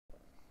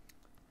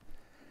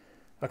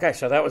Okay,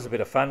 so that was a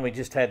bit of fun. We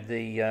just had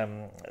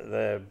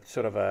the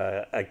sort of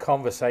a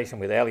conversation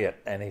with Elliot,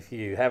 and if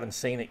you haven't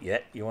seen it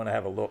yet, you want to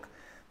have a look.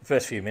 The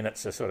first few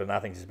minutes are sort of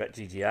nothing, just about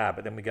GGR,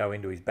 but then we go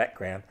into his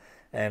background,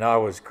 and I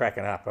was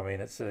cracking up. I mean,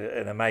 it's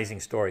an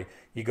amazing story.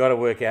 You got to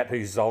work out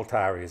who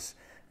Zoltar is,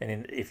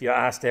 and if you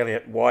asked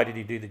Elliot why did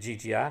he do the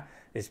GGR,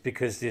 it's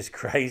because this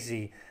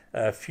crazy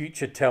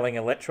future-telling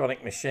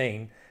electronic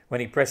machine,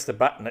 when he pressed the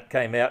button, it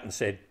came out and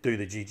said, "Do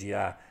the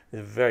GGR." It's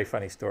a very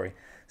funny story.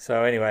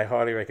 So anyway,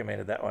 highly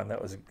recommended that one.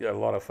 That was a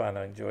lot of fun.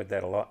 I enjoyed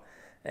that a lot.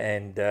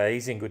 And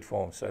he's in good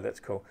form, so that's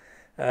cool.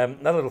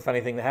 Another little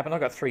funny thing that happened, I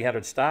got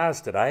 300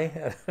 stars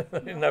today. I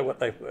didn't know what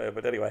they were,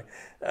 but anyway.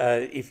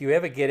 If you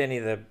ever get any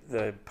of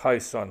the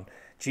posts on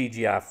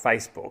GGR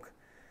Facebook,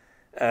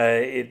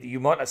 you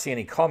might not see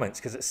any comments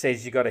because it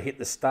says you got to hit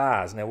the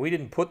stars. Now, we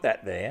didn't put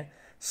that there.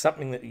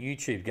 Something that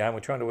YouTube going,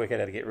 we're trying to work out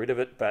how to get rid of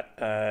it, but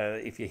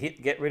if you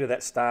get rid of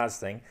that stars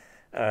thing,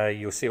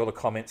 you'll see all the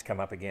comments come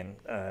up again,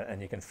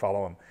 and you can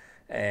follow them.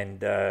 And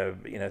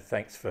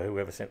thanks for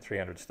whoever sent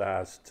 300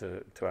 stars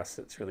to us.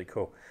 It's really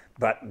cool.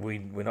 But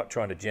we're not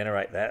trying to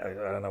generate that.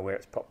 I don't know where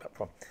it's popped up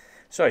from.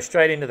 So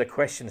straight into the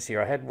questions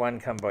here. I had one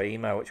come by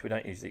email, which we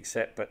don't usually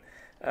accept, but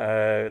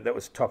that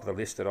was top of the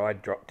list that I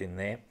dropped in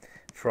there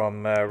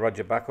from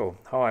Roger Buckle.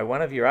 Hi,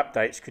 one of your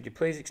updates. Could you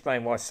please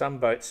explain why some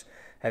boats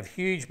have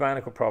huge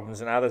barnacle problems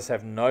and others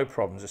have no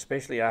problems,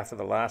 especially after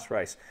the last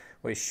race,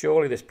 where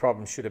surely this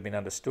problem should have been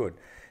understood?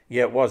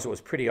 Yeah, it was. It was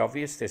pretty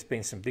obvious. There's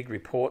been some big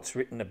reports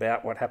written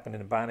about what happened in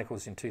the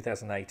barnacles in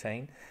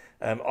 2018.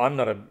 I'm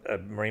not a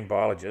marine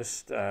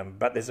biologist,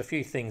 but there's a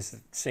few things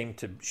that seem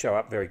to show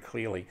up very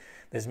clearly.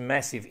 There's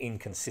massive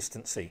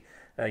inconsistency.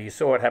 You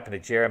saw what happened to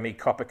Jeremy.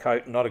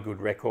 Coppercoat, not a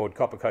good record.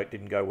 Coppercoat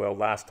didn't go well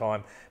last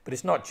time, but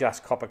it's not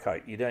just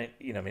Coppercoat.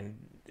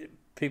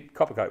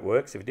 Coppercoat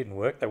works. If it didn't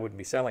work, they wouldn't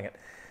be selling it.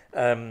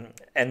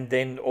 And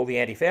then all the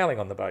anti-fouling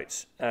on the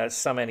boats.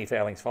 Some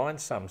anti-fouling's fine,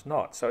 some's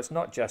not. So it's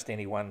not just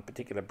any one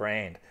particular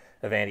brand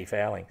of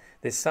anti-fouling.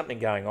 There's something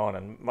going on,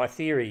 and my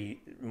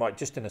theory,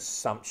 just an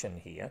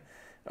assumption here,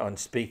 on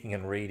speaking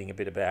and reading a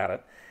bit about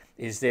it,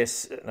 is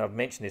this, and I've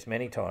mentioned this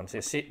many times,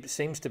 there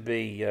seems to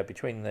be,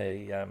 between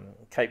the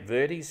Cape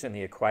Verdes and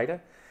the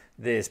equator,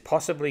 there's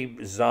possibly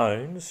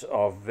zones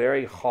of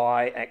very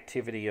high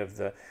activity of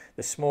the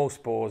small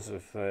spores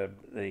of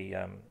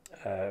the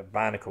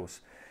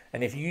barnacles.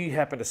 And if you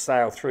happen to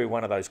sail through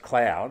one of those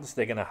clouds,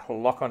 they're going to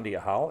lock onto your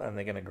hull and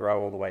they're going to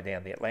grow all the way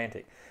down the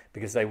Atlantic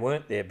because they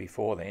weren't there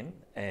before then,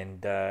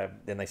 and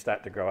then they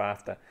start to grow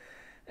after.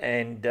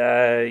 And,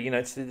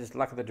 it's just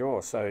luck of the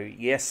draw. So,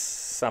 yes,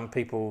 some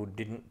people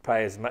didn't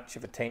pay as much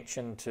of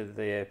attention to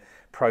their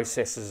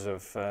processes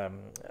of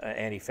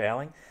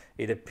anti-fouling.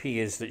 It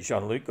appears that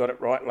Jean-Luc got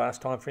it right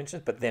last time, for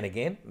instance, but then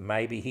again,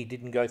 maybe he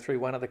didn't go through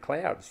one of the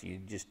clouds. You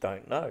just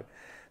don't know.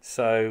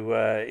 So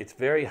it's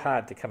very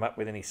hard to come up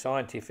with any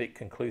scientific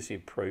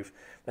conclusive proof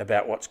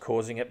about what's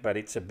causing it, but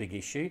it's a big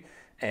issue.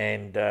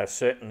 And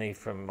certainly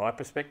from my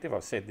perspective,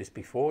 I've said this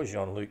before,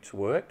 Jean-Luc's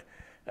worked.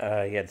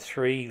 He had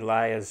 3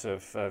 layers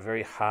of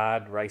very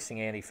hard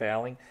racing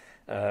anti-fouling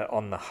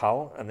on the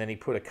hull, and then he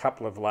put a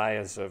couple of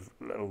layers of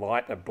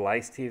light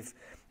ablative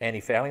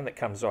anti-fouling that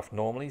comes off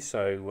normally.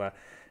 So,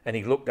 and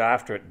he looked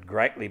after it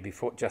greatly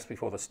just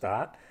before the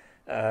start.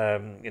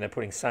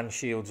 Putting sun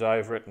shields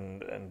over it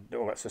and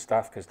all that sort of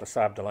stuff, because the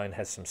Sable d'Olonne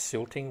has some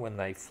silting when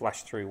they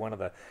flush through one of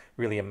the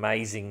really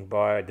amazing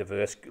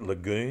biodiverse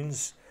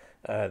lagoons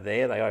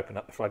there. They open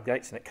up the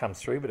floodgates and it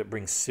comes through, but it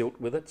brings silt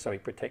with it, so he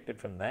protected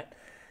from that.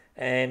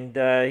 And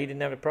he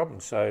didn't have a problem,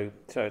 so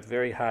it's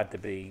very hard to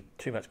be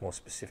too much more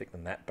specific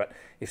than that. But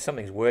if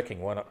something's working,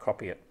 why not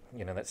copy it?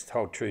 That's the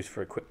whole truth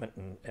for equipment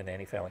and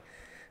anti-fouling.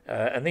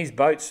 And these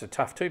boats are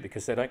tough too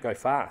because they don't go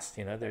fast.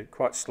 They're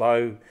quite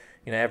slow.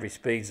 Average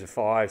speeds of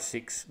 5,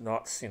 6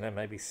 knots.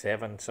 Maybe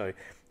 7. So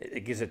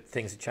it gives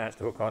things a chance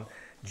to hook on.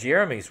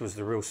 Jeremy's was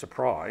the real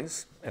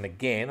surprise. And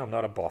again, I'm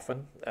not a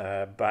boffin,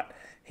 but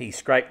he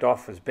scraped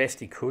off as best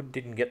he could.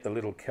 Didn't get the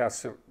little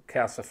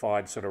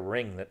calcified sort of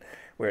ring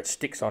where it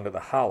sticks onto the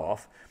hull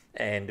off.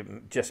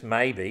 And just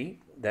maybe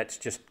that's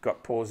just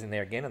got pores in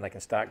there again, and they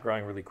can start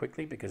growing really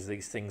quickly because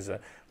these things are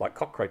like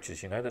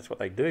cockroaches. That's what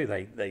they do.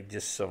 They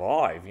just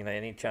survive.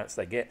 Any chance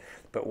they get.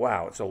 But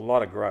wow, it's a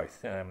lot of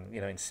growth.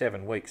 In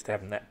 7 weeks to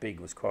have them that big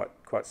was quite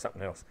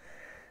something else.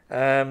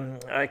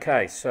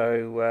 Okay,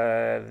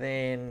 so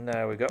then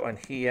we've got one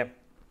here.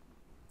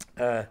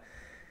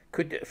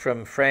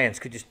 From France,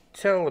 could you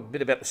tell a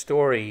bit about the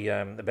story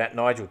about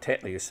Nigel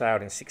Tetley, who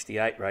sailed in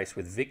 '68 race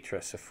with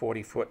Victress, a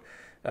 40-foot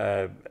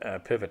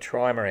Perva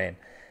trimaran?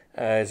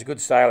 He's a good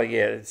sailor,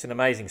 yeah. It's an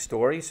amazing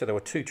story. So there were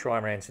 2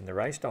 trimarans in the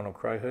race, Donald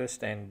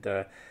Crowhurst and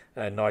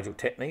Nigel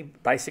Tetley.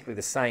 Basically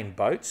the same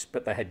boats,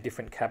 but they had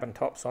different cabin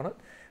tops on it.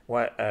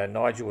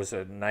 Nigel was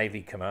a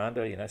Navy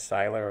commander,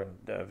 sailor,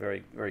 and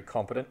very, very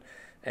competent.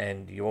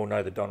 And you all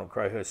know the Donald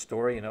Crowhurst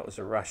story. It was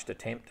a rushed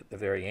attempt at the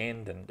very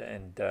end,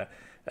 and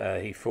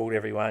he fooled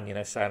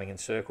everyone, sailing in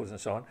circles and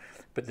so on.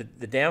 But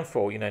the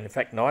downfall, in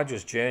fact,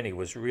 Nigel's journey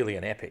was really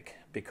an epic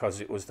because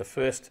it was the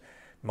first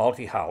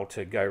multi-hull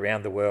to go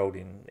around the world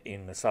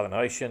in the Southern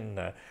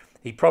Ocean.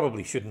 He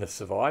probably shouldn't have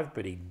survived,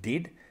 but he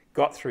did.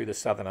 Got through the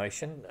Southern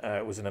Ocean.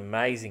 It was an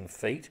amazing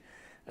feat.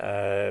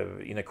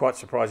 Quite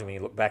surprising when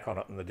you look back on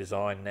it and the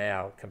design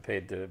now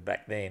compared to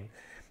back then.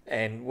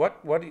 And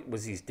what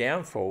was his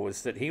downfall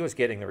was that he was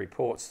getting the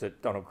reports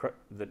that Donald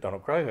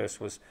Crowhurst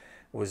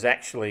was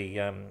actually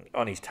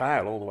on his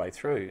tail all the way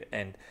through,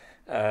 and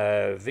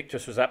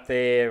Victus was up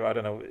there. I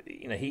don't know.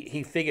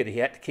 He figured he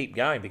had to keep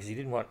going because he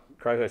didn't want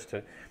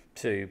Crowhurst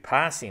to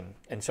pass him,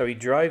 and so he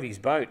drove his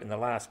boat in the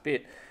last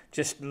bit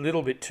just a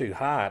little bit too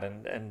hard,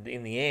 and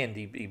in the end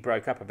he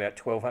broke up about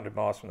 1,200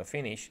 miles from the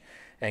finish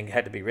and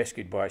had to be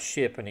rescued by a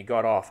ship, and he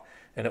got off,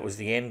 and it was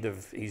the end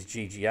of his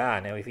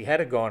GGR. Now, if he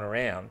had gone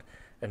around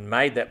and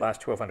made that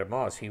last 1,200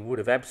 miles, he would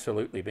have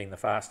absolutely been the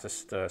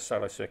fastest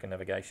solo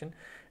circumnavigation,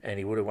 and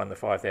he would have won the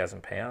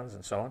 £5,000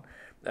 and so on.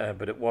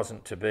 But it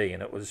wasn't to be,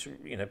 and it was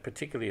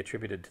particularly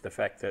attributed to the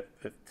fact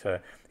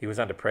that he was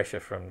under pressure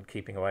from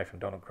keeping away from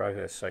Donald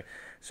Crowhurst.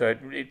 So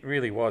it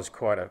really was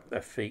quite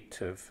a feat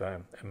of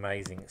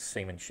amazing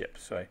seamanship.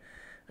 So.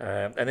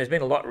 And there's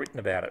been a lot written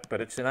about it, but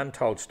it's an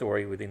untold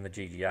story within the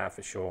GGR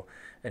for sure.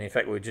 And in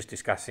fact, we were just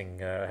discussing,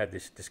 had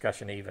this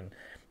discussion even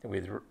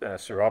with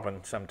Sir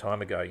Robin some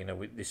time ago.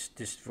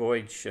 This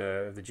voyage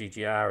of the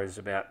GGR is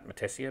about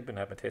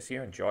Bernard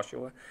Matessia and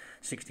Joshua,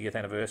 60th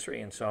anniversary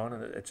and so on.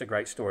 And it's a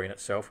great story in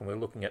itself, and we're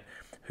looking at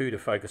who to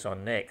focus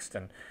on next.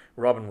 And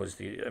Robin was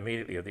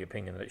immediately of the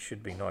opinion that it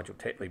should be Nigel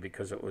Tetley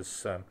because it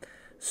was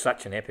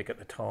such an epic at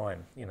the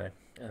time.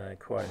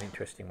 Quite an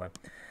interesting one.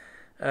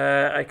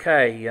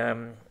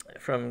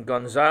 From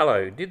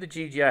Gonzalo, did the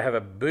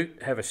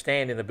GGR have a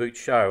stand in the boot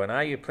show, and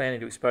are you planning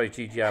to expose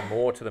GGR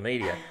more to the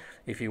media?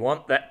 If you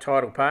want that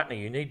title partner,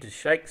 you need to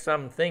shake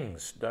some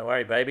things. Don't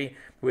worry, baby,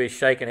 we're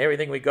shaking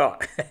everything we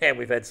got, and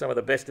we've had some of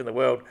the best in the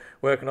world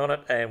working on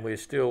it, and we're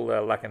still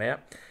lucking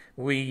out.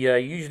 We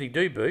usually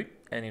do boot,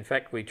 and in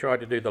fact we tried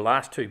to do the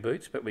last 2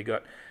 boots, but we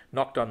got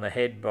knocked on the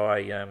head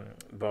by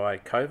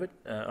COVID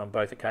on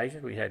both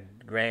occasions. We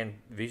had grand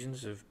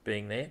visions of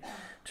being there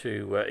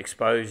to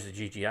expose the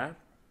GGR.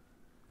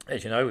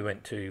 As you know, we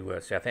went to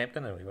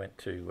Southampton, and we went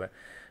to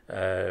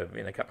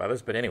a couple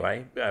others. But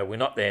anyway, we're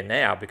not there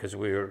now because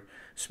we're a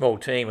small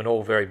team and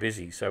all very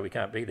busy, so we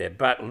can't be there.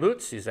 But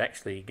Lutz is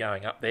actually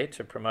going up there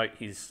to promote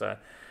his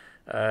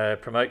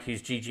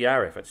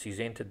GGR efforts. He's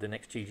entered the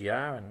next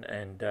GGR,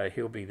 and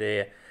he'll be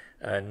there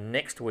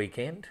next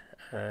weekend,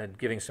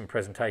 giving some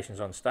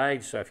presentations on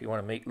stage. So if you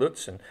want to meet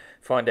Lutz and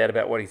find out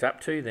about what he's up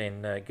to,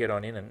 then get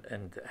on in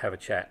and have a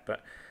chat.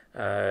 But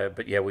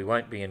yeah, we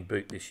won't be in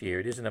Boot this year.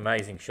 It is an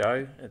amazing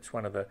show. It's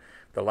one of the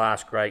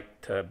last great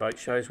boat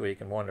shows where you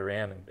can wander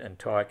around and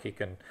tyre kick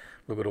and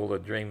look at all the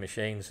dream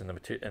machines and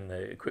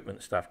the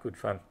equipment stuff. Good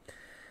fun.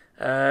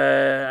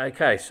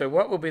 Okay, so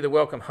what will be the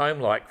welcome home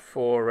like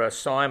for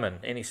Simon?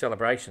 Any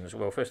celebrations?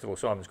 Well, first of all,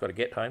 Simon's got to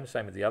get home,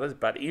 same as the others.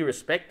 But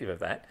irrespective of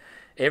that,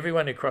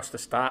 everyone who crossed the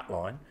start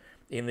line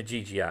in the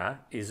GGR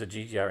is a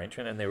GGR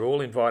entrant, and they're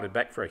all invited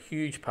back for a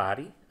huge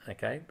party.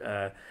 Okay.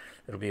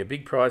 It'll be a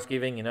big prize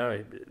giving.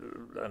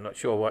 I'm not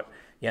sure what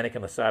Yannick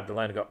and Lassard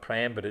Delone have got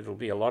planned, but it'll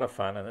be a lot of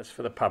fun, and it's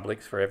for the public,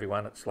 it's for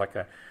everyone. It's like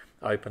a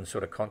open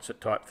sort of concert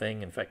type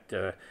thing. In fact,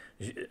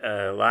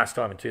 last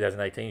time in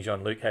 2018,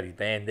 Jean-Luc had his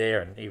band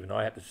there, and even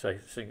I had to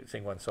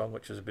sing one song,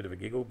 which was a bit of a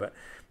giggle, but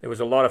it was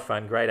a lot of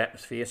fun, great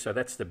atmosphere. So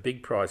that's the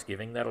big prize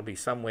giving. That'll be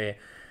somewhere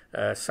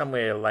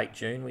late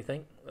June, we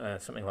think,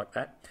 something like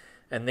that.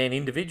 And then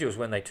individuals,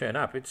 when they turn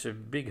up, it's a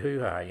big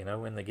hoo-ha,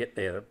 when they get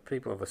there. The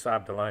people of the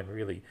Saab Delone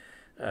really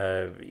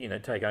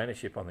take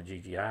ownership on the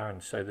GGR,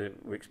 and so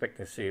that we're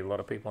expecting to see a lot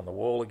of people on the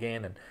wall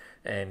again,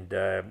 and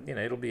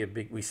it'll be a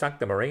big. We sunk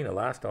the marina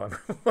last time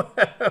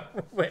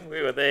when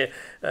we were there.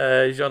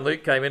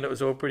 Jean-Luc came in, it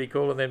was all pretty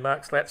cool, and then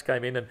Mark Slats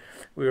came in, and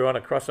we were on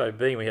a cross-over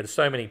beam. We had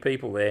so many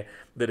people there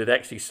that it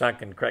actually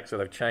sunk and cracked, so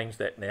they've changed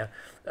that now.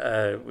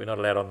 We're not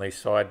allowed on the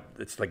side.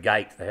 It's the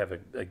gate. They have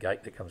a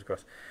gate that comes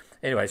across.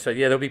 Anyway, so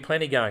yeah, there'll be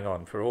plenty going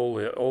on for all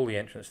the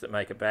entrants that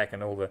make it back,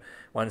 and all the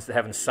ones that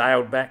haven't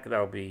sailed back.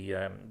 They'll be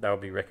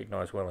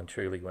recognised well and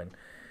truly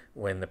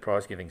when the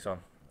prize giving's on.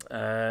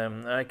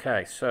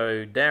 Okay,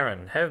 so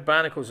Darren, have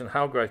barnacles and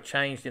hull growth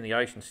changed in the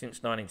ocean since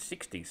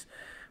 1960s?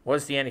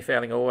 Was the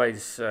anti-fouling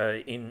always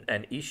in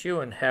an issue,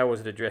 and how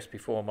was it addressed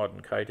before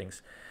modern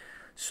coatings?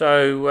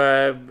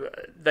 So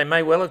they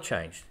may well have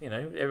changed.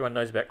 Everyone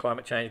knows about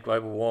climate change,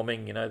 global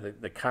warming,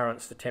 the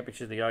currents, the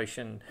temperature of the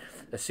ocean,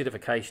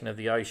 acidification of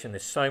the ocean.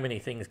 There's so many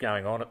things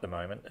going on at the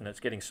moment, and it's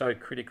getting so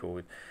critical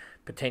with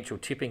potential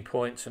tipping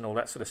points and all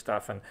that sort of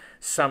stuff. And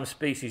some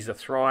species are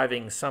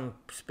thriving, some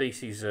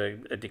species are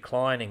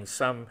declining,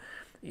 some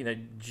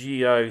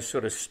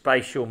sort of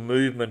spatial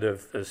movement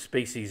of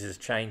species is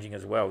changing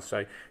as well.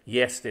 So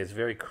yes, there's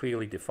very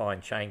clearly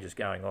defined changes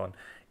going on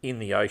in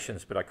the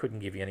oceans, but I couldn't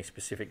give you any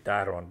specific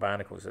data on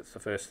barnacles. That's the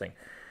first thing.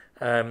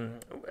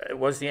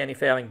 Was the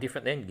anti-fouling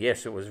different then?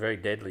 Yes, it was very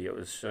deadly. It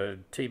was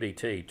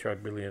TBT,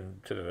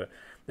 trobillium,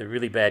 the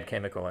really bad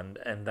chemical,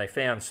 and they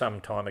found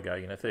some time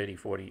ago,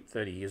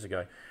 30 years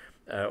ago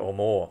or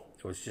more,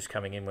 It was just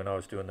coming in when I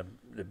was doing the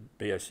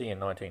BOC in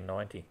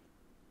 1990.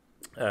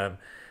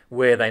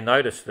 Where they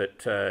noticed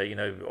that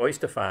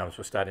oyster farms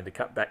were starting to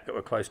cut back that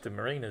were close to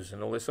marinas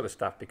and all this sort of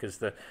stuff, because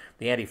the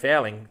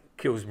anti-fouling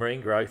kills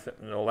marine growth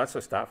and all that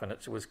sort of stuff, and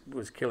it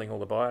was killing all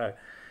the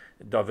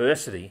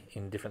biodiversity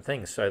in different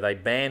things. So they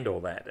banned all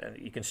that, and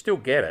you can still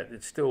get it.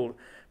 It's still,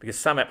 because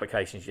some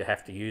applications you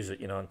have to use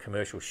it, on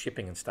commercial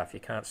shipping and stuff.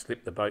 You can't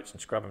slip the boats and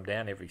scrub them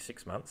down every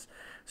 6 months.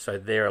 So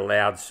they're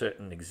allowed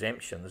certain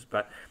exemptions,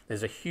 but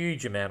there's a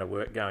huge amount of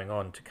work going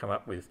on to come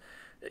up with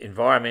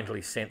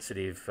environmentally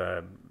sensitive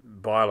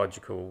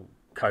biological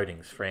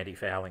coatings for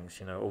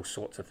anti-foulings, all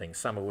sorts of things.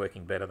 Some are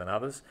working better than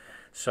others.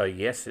 So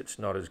yes, it's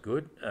not as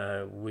good.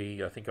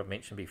 I think I've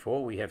mentioned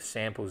before, we have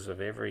samples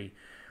of every,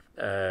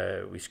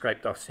 we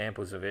scraped off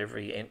samples of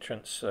every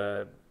entrance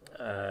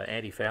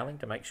anti-fouling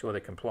to make sure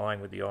they're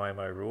complying with the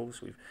IMO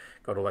rules. We've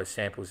got all those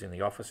samples in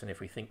the office, and if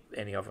we think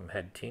any of them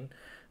had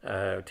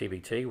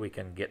TBT, we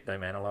can get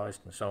them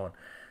analysed and so on.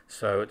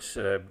 So it's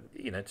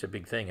it's a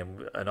big thing,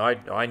 and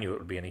I knew it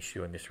would be an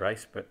issue in this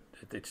race, but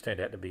it's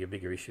turned out to be a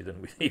bigger issue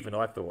than even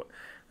I thought.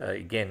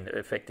 Again,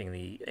 affecting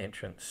the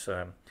entrance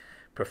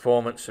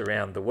performance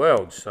around the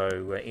world.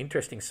 So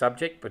interesting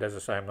subject, but as I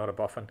say, I'm not a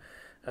boffin.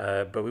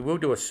 But we will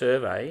do a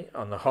survey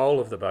on the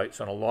whole of the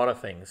boats on a lot of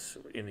things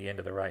in the end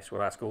of the race.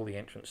 We'll ask all the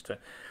entrants to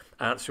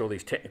answer all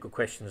these technical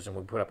questions, and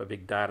we'll put up a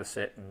big data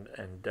set,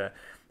 and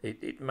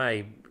it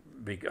may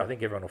be, I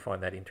think everyone will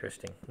find that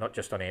interesting, not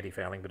just on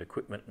anti-fouling, but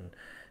equipment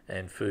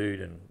and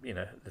food, and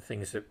the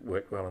things that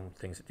worked well and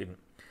things that didn't.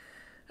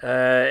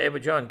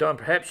 Edward John, Don,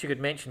 perhaps you could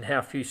mention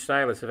how few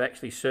sailors have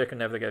actually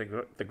circumnavigated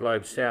the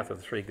globe south of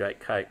the three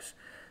Great Capes.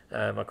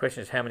 My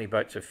question is, how many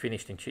boats have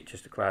finished in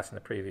Chichester class in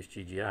the previous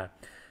GGR?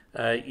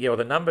 Well,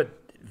 the number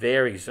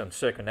varies on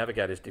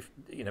circumnavigators,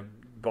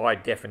 by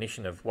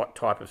definition of what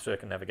type of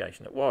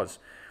circumnavigation it was.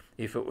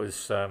 If it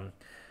was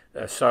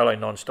solo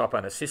non-stop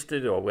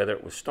unassisted, or whether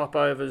it was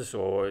stopovers,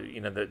 or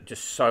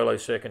just solo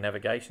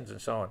circumnavigations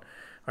and so on.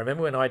 I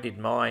remember when I did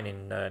mine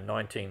in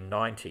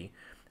 1990,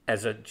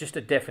 as just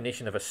a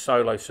definition of a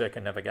solo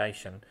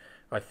circumnavigation,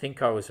 I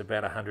think I was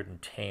about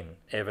 110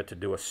 ever to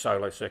do a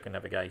solo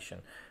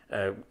circumnavigation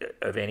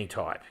of any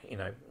type, and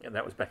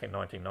that was back in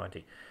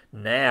 1990.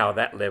 Now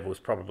that level is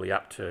probably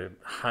up to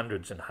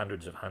hundreds and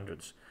hundreds of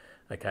hundreds.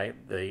 Okay,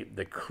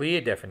 the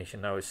clear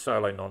definition though is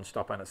solo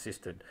non-stop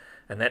unassisted,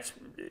 and that's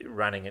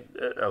running at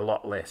a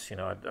lot less.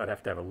 I'd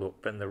have to have a look,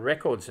 but the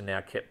records are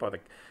now kept by the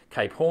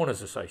Cape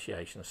Horners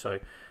Association. So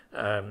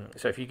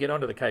if you get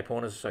onto the Cape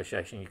Horners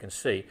Association, you can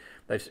see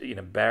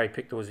they've Barry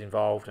Pictor was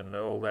involved, and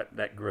all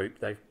that group.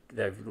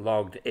 They've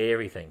logged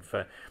everything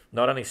for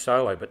not only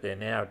solo, but they're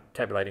now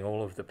tabulating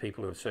all of the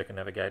people who have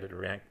circumnavigated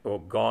around or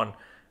gone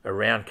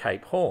around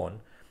Cape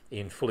Horn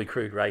in fully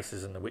crewed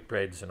races and the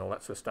Whitbreads and all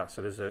that sort of stuff.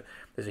 So there's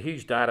a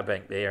huge data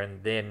bank there,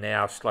 and they're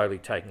now slowly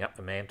taking up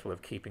the mantle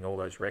of keeping all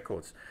those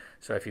records.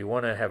 So if you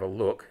want to have a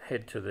look,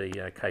 head to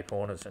the Cape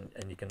Horners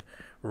and you can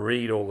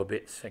read all the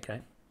bits,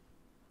 okay?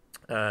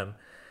 And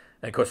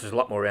of course there's a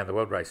lot more around the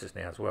world races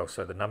now as well,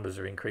 so the numbers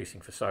are increasing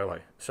for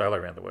solo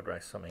around the world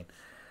race, I mean.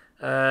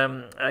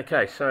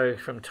 Okay, so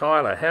from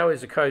Tyler, how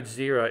is Code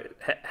Zero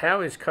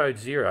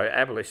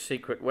Abelis's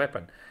secret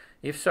weapon?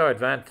 If so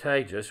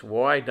advantageous,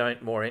 why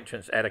don't more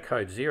entrants add a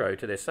Code Zero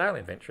to their sail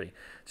inventory?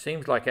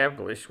 Seems like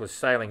Abelis was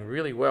sailing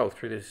really well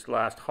through this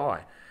last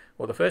high.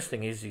 Well, the first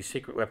thing is his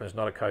secret weapon is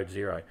not a Code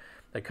Zero.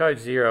 The Code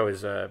Zero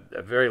is a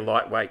very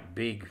lightweight,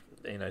 big,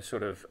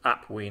 sort of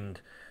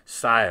upwind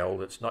sail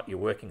that's not your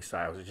working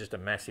sails. It's just a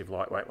massive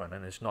lightweight one,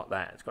 and it's not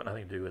that. It's got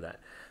nothing to do with that.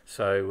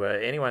 So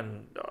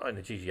anyone in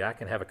the GGR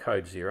can have a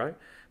Code Zero,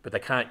 but they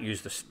can't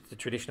use the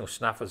traditional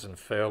snuffers and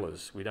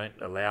furlers. We don't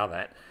allow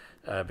that.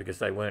 Because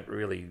they weren't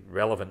really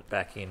relevant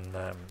back in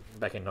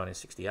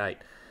 1968.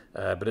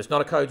 But it's not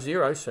a Code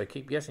Zero, so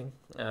keep guessing.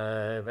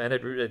 And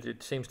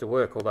it seems to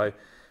work, although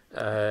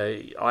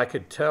I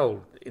could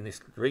tell in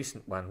this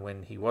recent one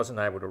when he wasn't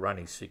able to run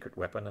his secret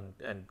weapon,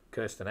 and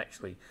Kirsten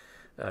actually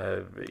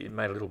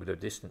made a little bit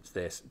of difference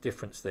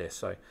there.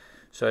 So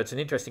it's an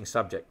interesting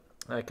subject.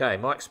 Okay,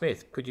 Mike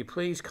Smith, could you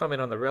please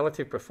comment on the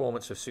relative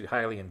performance of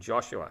Suhaili and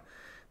Joshua?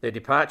 Their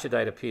departure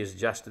date appears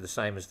adjusted the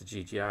same as the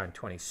GGR in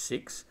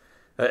 26.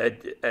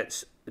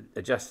 It's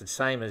adjusted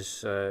same as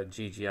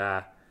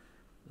GGR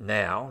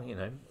now,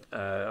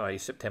 i.e.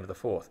 September the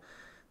 4th.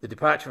 The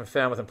departure from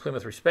Falmouth and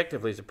Plymouth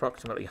respectively is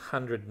approximately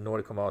 100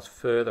 nautical miles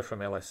further from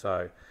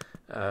LSO,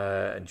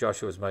 and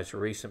Joshua's most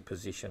recent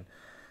position,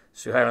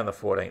 Suhaili on the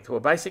 14th.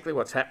 Well, basically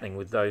what's happening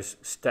with those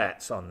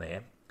stats on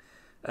there,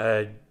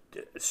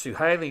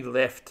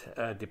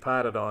 Suhaili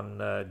departed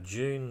on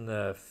June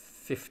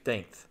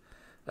 15th,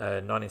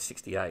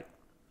 1968.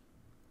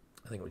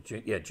 I think it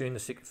was June the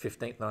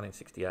 15th,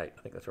 1968. I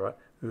think that's right.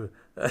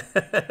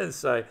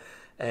 So,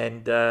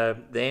 and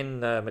then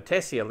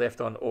Matesia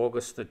left on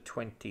August the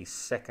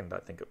 22nd, I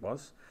think it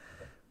was.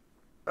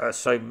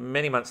 So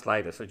many months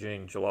later, so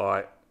June,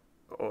 July,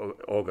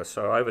 August,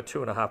 so over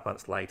 2.5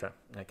 months later,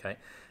 okay.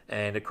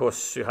 And of course,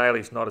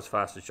 Suhaili's not as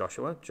fast as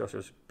Joshua.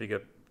 Joshua's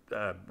bigger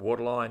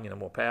waterline,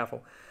 more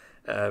powerful.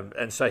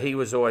 And so he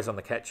was always on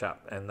the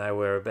catch-up, and they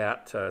were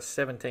about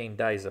 17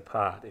 days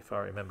apart, if I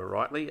remember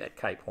rightly, at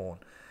Cape Horn.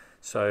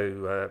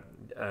 So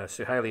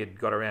Suhaili had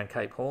got around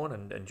Cape Horn,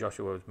 and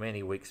Joshua was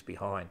many weeks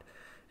behind.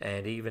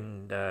 And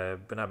even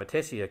Bernard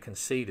Matessia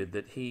conceded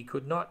that he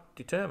could not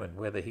determine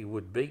whether he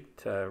would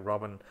beat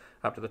Robin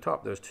up to the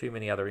top. There was too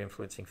many other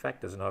influencing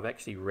factors, and I've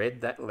actually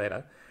read that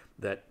letter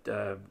that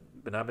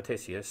Bernard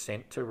Matessia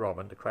sent to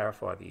Robin to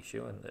clarify the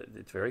issue, and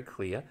it's very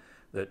clear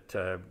that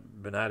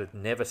Bernard had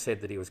never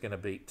said that he was going to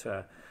beat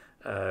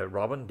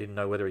Robin, didn't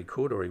know whether he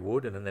could or he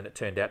would, and then it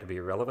turned out to be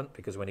irrelevant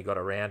because when he got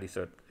around, he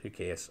said, "Who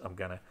cares? I'm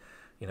going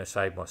to,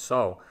 save my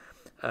soul."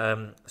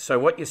 So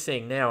what you're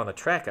seeing now on the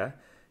tracker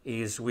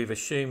is we've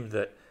assumed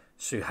that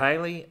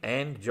Suhaili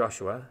and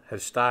Joshua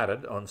have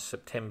started on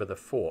September the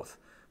 4th,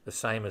 the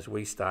same as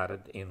we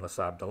started in Les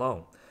Sables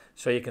d'Olonne.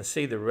 So you can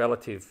see the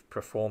relative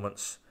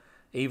performance,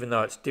 even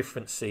though it's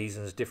different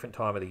seasons, different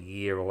time of the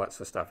year, all that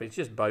sort of stuff. It's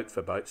just boat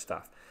for boat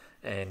stuff,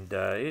 and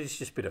it's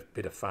just a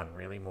bit of fun,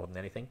 really, more than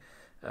anything.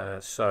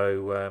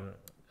 So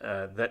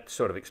that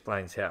sort of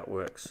explains how it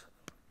works.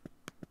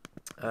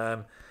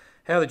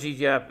 How are the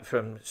GGR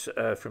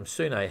from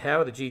Sune? How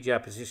are the GGR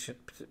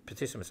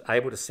participants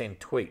able to send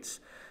tweets?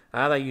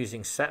 Are they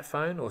using sat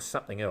phone or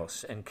something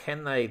else? And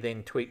can they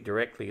then tweet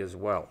directly as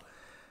well?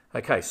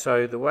 Okay,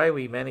 so the way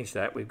we manage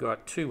that, we've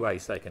got two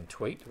ways they can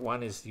tweet.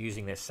 One is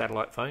using their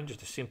satellite phone,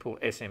 just a simple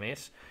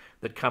SMS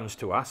that comes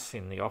to us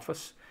in the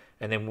office,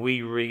 and then we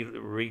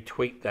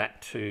retweet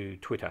that to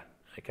Twitter.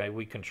 Okay,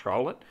 we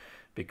control it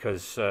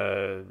because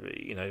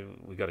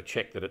we've got to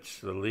check that it's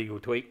the legal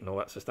tweet and all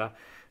that sort of stuff.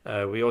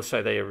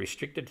 They are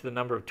restricted to the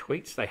number of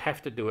tweets. They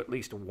have to do at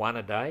least one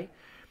a day,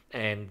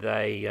 and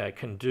they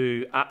can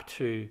do up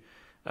to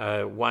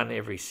one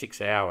every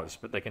 6 hours,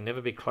 but they can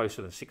never be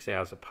closer than 6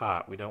 hours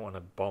apart. We don't want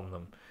to bomb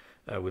them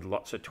with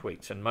lots of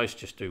tweets, and most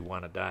just do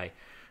one a day.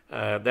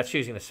 That's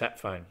using the sat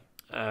phone.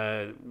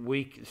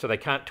 So they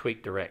can't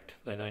tweet direct.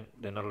 They're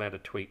not allowed to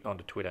tweet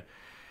onto Twitter.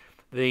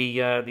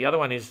 The other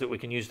one is that we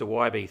can use the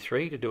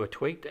YB3 to do a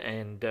tweet,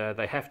 and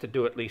they have to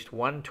do at least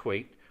one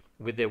tweet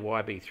with their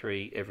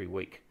YB3 every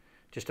week,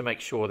 just to make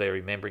sure they're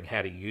remembering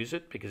how to use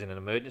it, because in an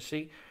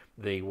emergency,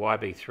 the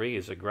YB3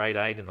 is a great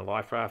aid in the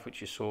life raft,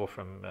 which you saw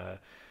from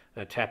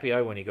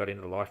Tapio when he got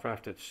into the life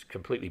raft. It's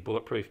completely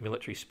bulletproof,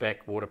 military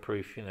spec,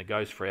 waterproof,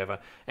 goes forever,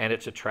 and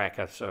it's a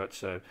tracker, so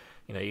it's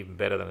even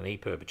better than an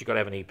EPIRB. But you've got to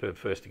have an EPIRB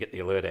first to get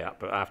the alert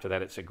out, but after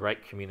that, it's a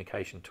great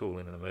communication tool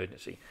in an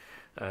emergency.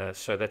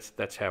 So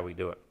that's how we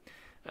do it.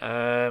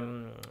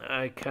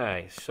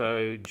 Okay,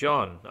 so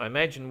John, I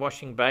imagine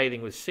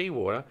bathing with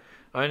seawater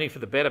only for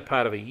the better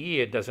part of a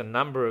year does a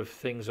number of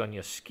things on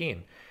your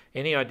skin.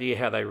 Any idea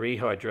how they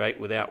rehydrate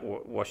without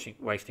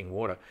wasting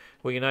water?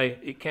 Well,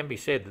 it can be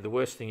said that the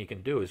worst thing you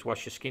can do is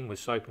wash your skin with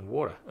soap and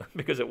water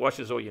because it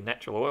washes all your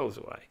natural oils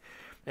away.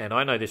 And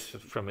I know this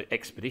from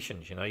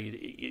expeditions,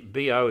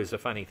 BO is a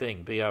funny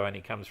thing. BO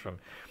only comes from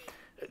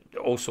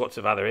all sorts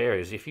of other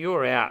areas. If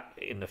you're out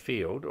in the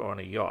field or on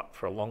a yacht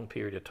for a long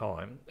period of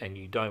time and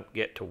you don't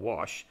get to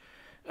wash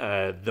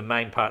the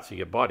main parts of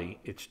your body,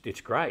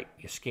 it's great.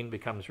 Your skin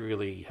becomes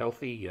really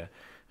healthy.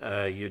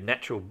 Your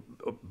natural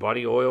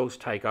body oils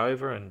take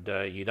over, and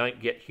you don't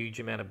get huge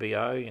amount of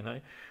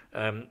BO.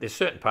 There's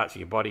certain parts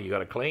of your body you got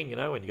to clean.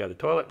 When you go to the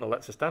toilet and all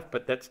that sort of stuff.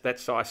 But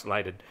that's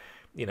isolated.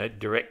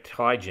 Direct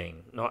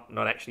hygiene,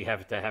 not actually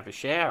have to have a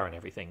shower and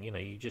everything.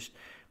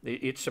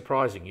 It's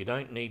surprising. You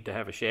don't need to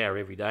have a shower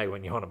every day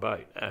when you're on a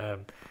boat.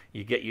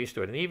 You get used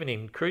to it. And even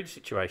in crude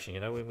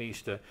situation, when we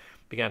used to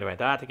be going to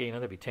Antarctica,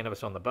 there'd be 10 of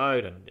us on the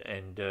boat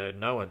and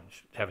no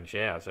one's having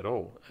showers at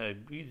all.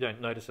 You don't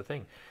notice a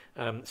thing.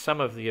 Some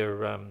of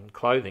your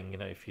clothing,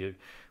 if you're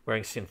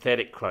wearing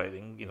synthetic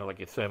clothing, like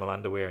your thermal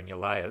underwear and your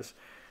layers,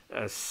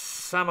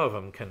 some of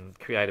them can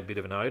create a bit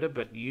of an odour,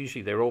 but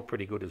usually they're all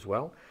pretty good as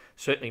well.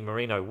 Certainly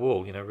merino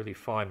wool, really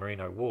fine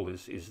merino wool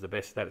is the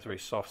best. That is very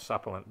soft,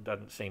 supple, and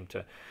doesn't seem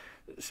to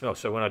smell.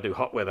 So when I do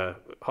hot weather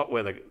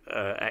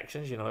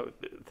actions,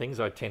 things,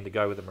 I tend to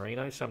go with the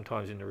merino.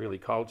 Sometimes in the really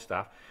cold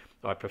stuff,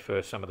 I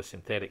prefer some of the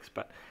synthetics.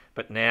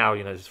 But now,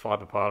 there's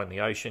fibre pile in the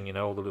ocean.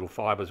 All the little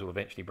fibres will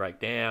eventually break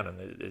down,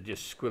 and they're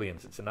just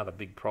squillions. It's another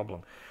big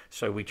problem.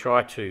 So we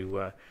try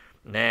to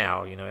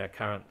now, our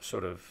current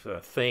sort of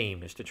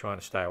theme is to try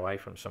and stay away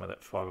from some of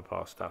that fibre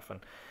pile stuff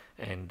and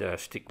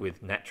stick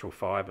with natural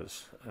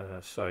fibres.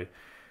 So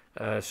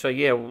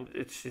yeah, well,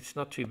 it's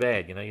not too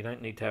bad. You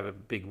don't need to have a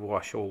big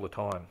wash all the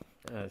time.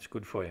 It's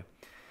good for you.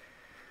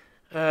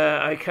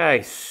 Okay,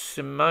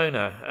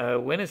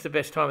 Simona, when is the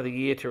best time of the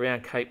year to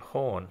round Cape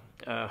Horn?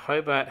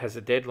 Hobart has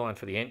a deadline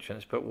for the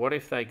entrance, but what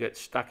if they get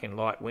stuck in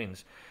light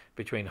winds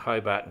between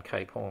Hobart and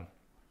Cape Horn?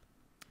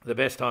 The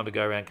best time to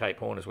go around Cape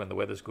Horn is when the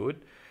weather's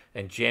good,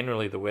 and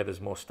generally the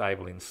weather's more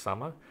stable in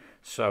summer.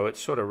 So it's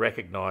sort of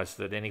recognised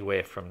that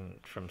anywhere from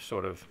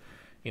sort of,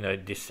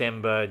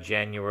 December,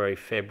 January,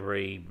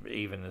 February,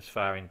 even as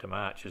far into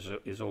March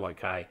is all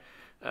okay.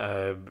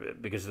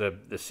 because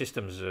the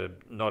systems are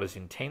not as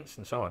intense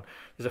and so on.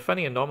 There's a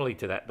funny anomaly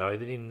to that though,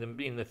 that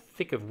in the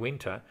thick of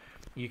winter,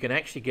 you can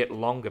actually get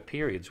longer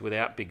periods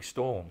without big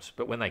storms,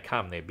 but when they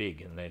come, they're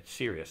big and they're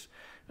serious.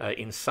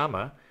 In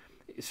summer,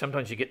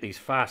 sometimes you get these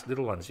fast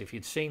little ones. If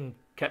you'd seen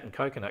Captain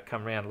Coconut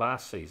come round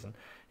last season,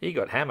 he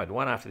got hammered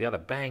one after the other,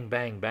 bang,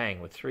 bang,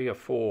 bang, with 3 or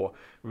 4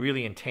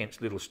 really intense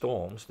little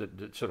storms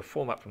that sort of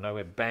form up from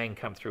nowhere, bang,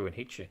 come through and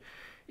hit you.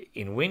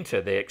 In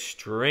winter, they're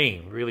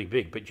extreme, really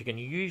big, but you can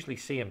usually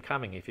see them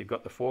coming if you've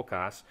got the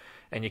forecast,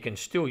 and you can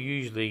still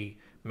usually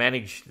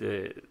manage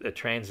the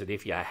transit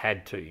if you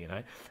had to, you know.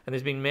 And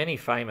there's been many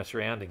famous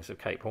roundings of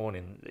Cape Horn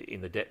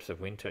in the depths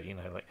of winter, you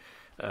know, like,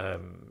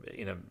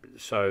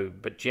 so,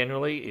 but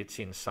generally it's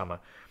in summer.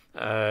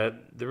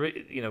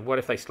 What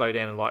if they slow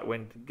down and like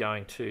when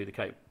going to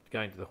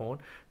the Horn?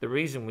 The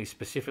reason we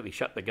specifically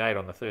shut the gate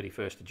on the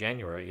 31st of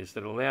January is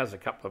that it allows a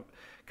couple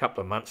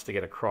of months to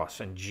get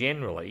across, and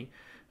generally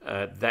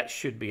that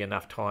should be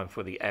enough time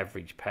for the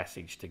average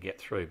passage to get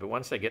through. But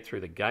once they get through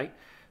the gate,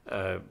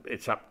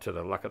 it's up to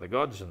the luck of the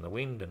gods and the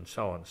wind and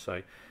so on.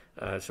 So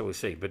we'll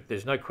see. But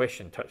there's no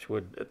question, touch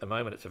wood, at the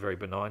moment it's a very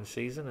benign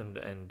season,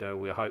 and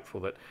we're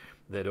hopeful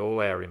that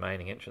all our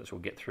remaining entrants will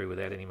get through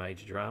without any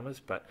major dramas.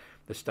 But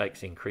the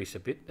stakes increase a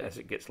bit as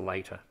it gets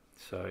later.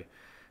 So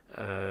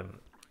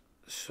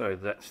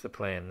that's the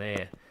plan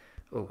there.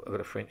 Oh, I've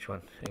got a French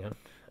one. Hang on.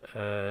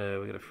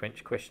 We've got a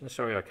French question.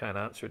 Sorry, I can't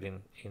answer it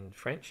in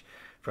French.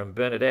 From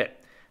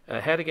Bernadette.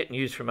 How to get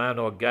news from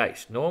Arnaud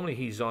Gase? Normally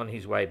he's on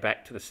his way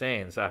back to the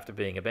sands after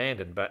being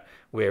abandoned, but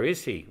where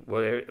is he?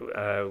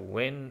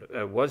 When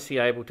was he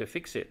able to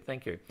fix it?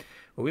 Thank you.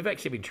 Well, we've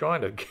actually been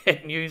trying to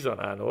get news on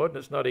Arnaud, and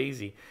it's not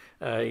easy.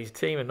 His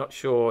team are not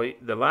sure.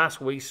 The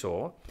last we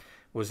saw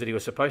was that he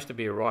was supposed to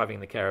be arriving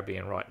in the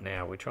Caribbean right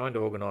now. We're trying to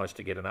organise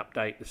to get an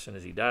update as soon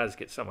as he does,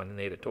 get someone in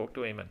there to talk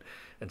to him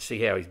and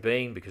see how he's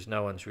been, because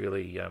no one's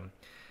really been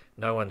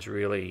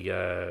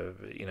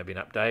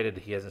updated.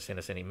 He hasn't sent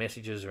us any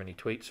messages or any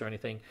tweets or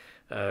anything.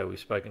 We've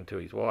spoken to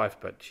his wife,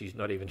 but she's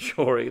not even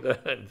sure either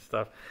and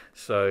stuff.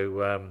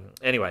 So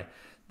anyway,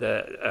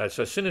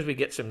 so as soon as we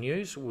get some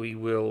news, we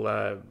will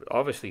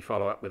obviously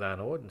follow up with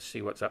Arnaud and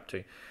see what's up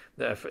to.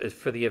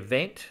 For the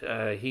event,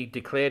 he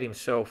declared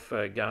himself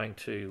going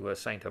to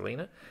St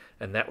Helena,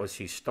 and that was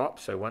his stop.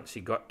 So once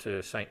he got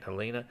to St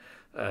Helena,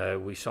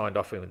 we signed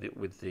off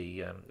with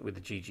the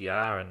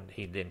GGR, and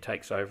he then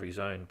takes over his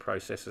own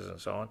processes and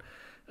so on.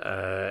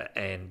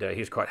 And he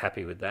was quite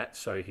happy with that.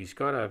 So he's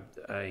got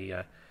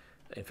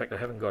in fact, I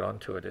haven't got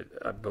onto it.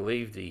 I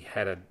believe he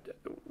had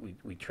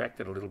we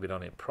tracked it a little bit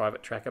on a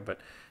private tracker, but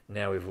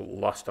now we've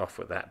lost off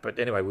with that. But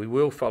anyway, we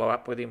will follow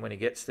up with him when he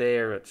gets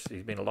there.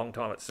 He's been a long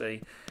time at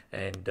sea,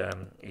 and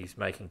he's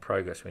making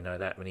progress. We know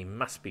that. And he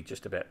must be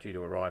just about due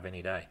to arrive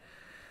any day.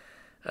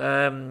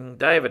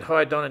 David,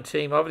 hi Don and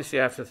team. Obviously,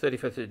 after the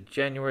 31st of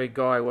January,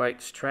 Guy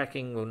Waite's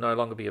tracking will no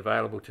longer be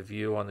available to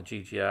view on the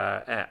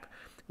GGR app.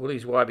 Will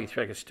his YB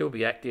tracker still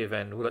be active,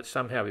 and will it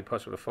somehow be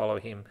possible to follow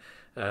him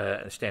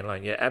and stand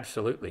alone? Yeah,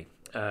 absolutely.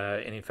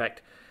 And in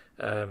fact,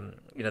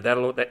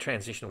 that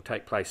transition will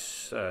take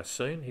place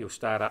soon. He'll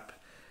start up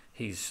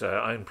his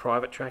own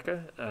private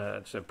tracker.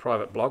 It's a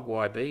private blog,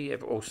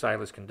 YB. All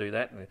sailors can do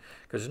that,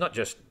 because it's not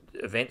just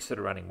events that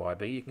are running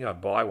YB. You can go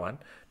and buy one,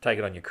 take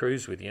it on your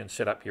cruise with you, and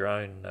set up your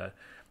own.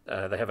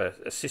 They have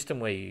a system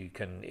where you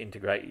can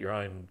integrate your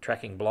own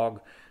tracking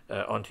blog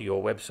onto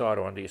your website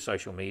or onto your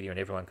social media, and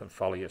everyone can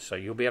follow you. So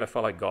you'll be able to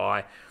follow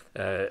Guy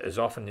as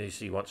often as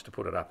he wants to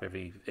put it up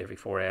every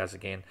 4 hours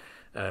again.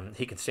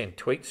 He can send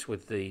tweets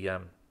with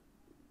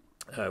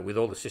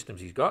all the systems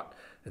he's got,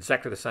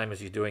 exactly the same as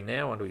he's doing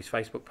now, onto his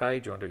Facebook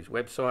page or onto his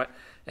website,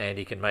 and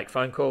he can make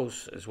phone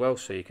calls as well,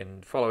 so you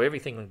can follow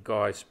everything in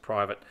Guy's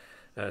private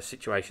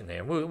situation there.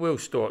 And we'll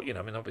store,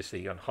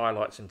 obviously on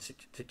highlights and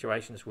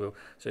situations, we'll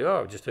say, oh,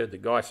 I've just heard the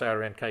Guy sail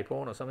around Cape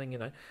Horn or something,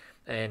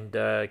 and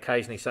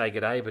occasionally say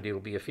good day, but it'll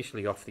be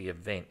officially off the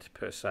event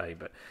per se.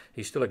 But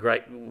we're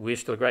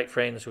still great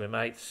friends, we're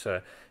mates.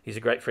 He's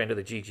a great friend of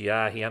the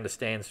GGR. He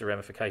understands the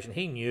ramification.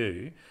 He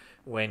knew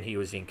when he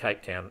was in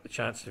Cape Town, the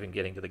chances of him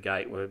getting to the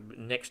gate were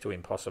next to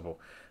impossible.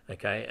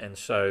 Okay, and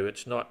so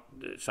it's not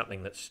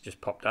something that's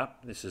just popped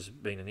up. This has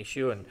been an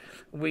issue, and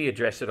we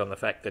address it on the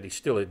fact that he's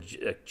still a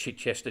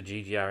Chichester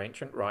GGR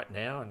entrant right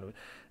now,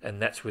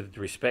 and that's with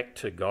respect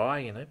to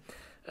Guy.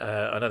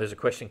 I know there's a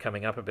question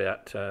coming up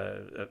about. I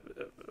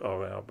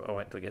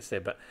won't until it gets there,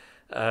 but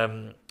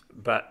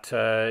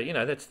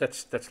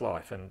that's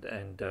life,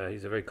 and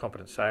he's a very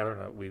competent sailor,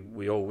 and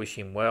we all wish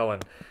him well,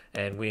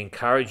 and we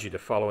encourage you to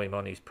follow him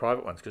on his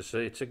private ones, because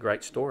it's a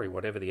great story,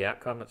 whatever the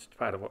outcome. It's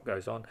part of what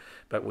goes on,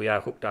 but we are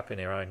hooked up in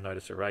our own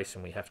notice of race,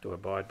 and we have to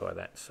abide by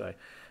that. So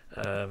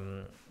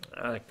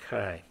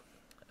okay,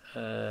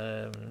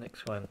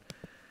 next one.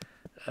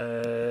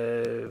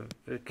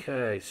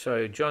 Okay,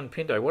 so John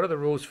Pinto, what are the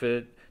rules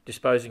for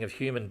disposing of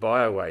human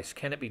bio-waste?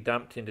 Can it be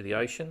dumped into the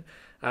ocean?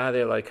 Are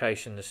there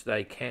locations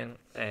they can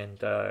and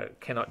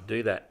cannot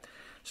do that?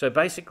 So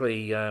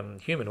basically,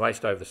 human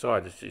waste over the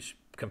side is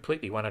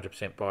completely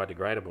 100%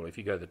 biodegradable. If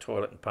you go to the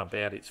toilet and pump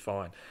out, it's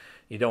fine.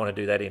 You don't want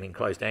to do that in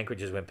enclosed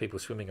anchorages when people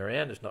are swimming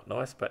around. It's not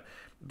nice,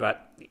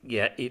 but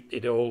yeah,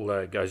 it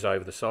all goes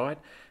over the side.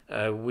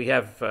 We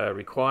have a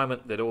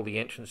requirement that all the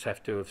entrants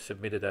have to have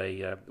submitted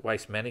a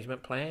waste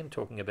management plan,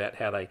 talking about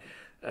how they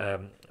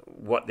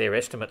what their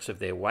estimates of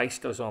their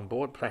waste is on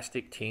board,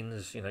 plastic,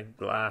 tins,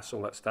 glass,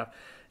 all that stuff,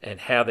 and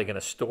how they're going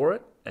to store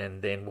it,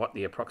 and then what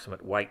the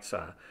approximate weights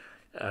are.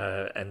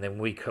 And then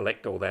we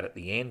collect all that at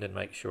the end and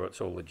make sure it's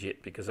all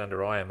legit, because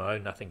under IMO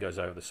nothing goes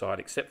over the side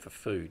except for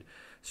food,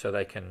 so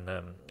they can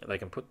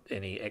put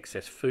any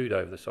excess food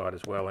over the side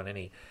as well, and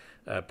any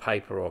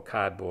paper or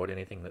cardboard,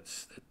 anything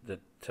that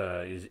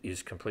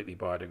is completely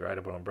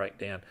biodegradable and break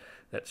down,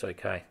 that's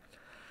okay.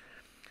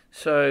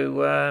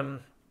 So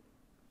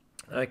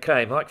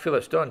okay, Mike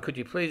Phillips, Don, could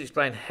you please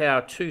explain how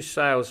 2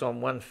 sails on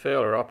 1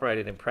 furl are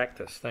operated in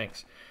practice?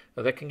 Thanks.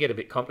 Well, that can get a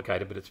bit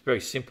complicated, but it's very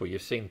simple.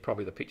 You've seen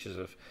probably the pictures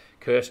of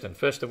Kirsten.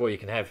 First of all,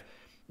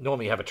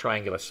 normally you have a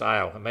triangular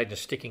sail. Imagine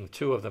sticking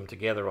 2 of them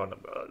together on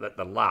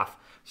the luff,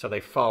 so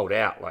they fold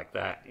out like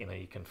that.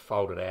 You can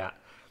fold it out.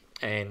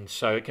 And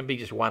so it can be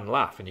just 1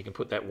 luff, and you can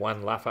put that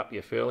 1 luff up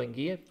your furling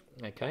gear,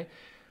 okay?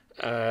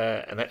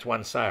 And that's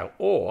 1 sail.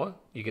 Or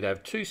you could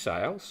have 2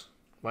 sails,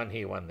 1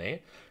 here, 1 there,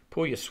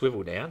 pull your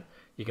swivel down.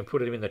 You can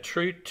put it in the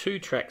true 2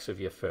 tracks of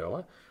your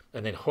furler,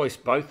 and then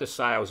hoist both the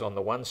sails on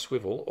the 1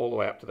 swivel all the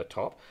way up to the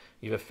top.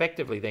 You've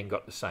effectively then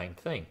got the same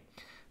thing.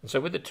 And so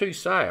with the 2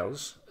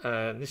 sails,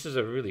 this is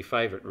a really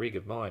favourite rig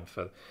of mine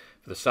for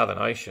the Southern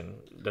Ocean.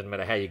 Doesn't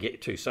matter how you get your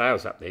 2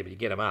 sails up there, but you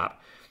get them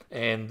up.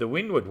 And the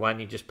windward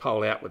one you just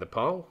pole out with a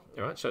pole,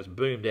 all right? So it's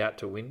boomed out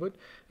to windward.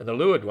 And the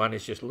leeward one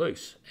is just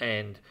loose.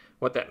 And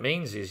what that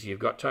means is you've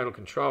got total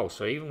control.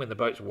 So even when the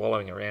boat's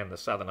wallowing around the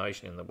Southern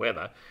Ocean in the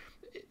weather,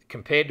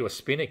 compared to a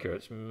spinnaker,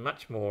 it's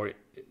much more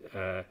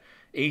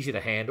easy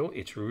to handle.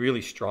 It's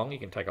really strong. You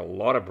can take a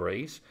lot of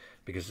breeze,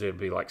 because it'd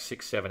be like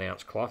 6-7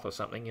 ounce cloth or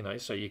something,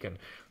 so you can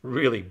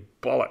really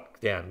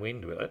bollock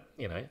downwind with it,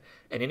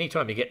 And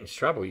anytime you get into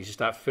trouble, you just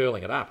start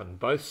furling it up, and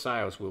both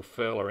sails will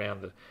furl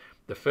around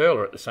the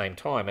furler at the same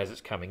time as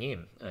it's coming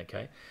in,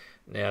 okay?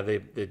 Now,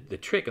 the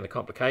trick and the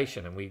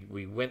complication, and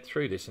we went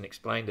through this and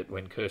explained it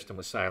when Kirsten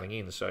was sailing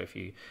in, so if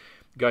you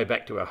go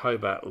back to a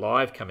Hobart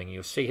Live coming,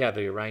 you'll see how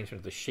the arrangement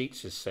of the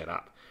sheets is set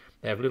up.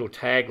 They have little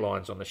tag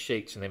lines on the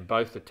sheets, and then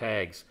both the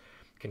tags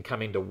can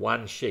come into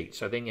 1 sheet.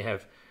 So then you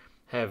have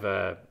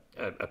a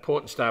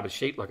port and starboard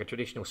sheet like a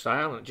traditional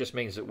sail, and it just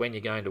means that when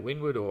you're going to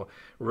windward or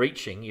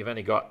reaching, you've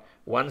only got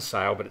 1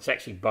 sail, but it's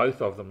actually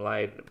both of them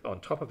laid on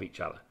top of each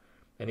other.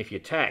 And if you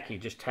tack, you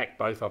just tack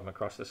both of them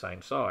across the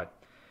same side.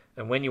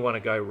 And when you want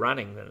to go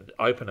running and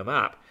open them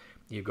up,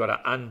 you've got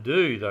to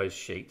undo those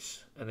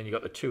sheets, and then you've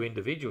got the 2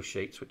 individual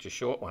sheets, which are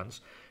short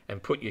ones,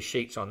 and put your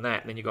sheets on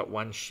that, and then you've got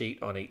 1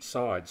 sheet on each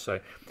side.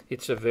 So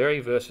it's a very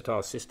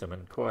versatile system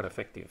and quite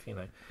effective,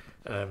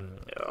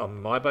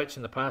 On my boats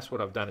in the past,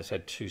 what I've done is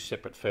had 2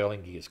 separate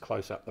furling gears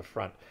close up the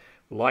front,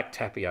 like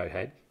Tapio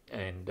had,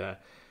 and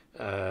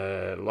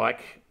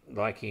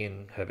like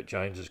Ian Herbert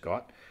Jones has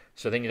got.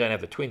 So then you don't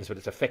have the twins, but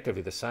it's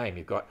effectively the same.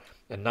 You've got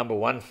a number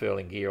 1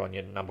 furling gear on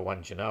your number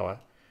 1 Genoa,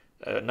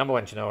 number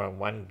 1 Genoa on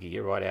 1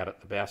 gear right out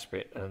at the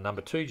bowsprit, and a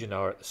number 2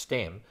 Genoa at the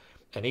stem.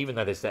 And even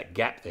though there's that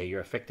gap there,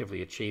 you're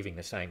effectively achieving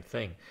the same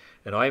thing.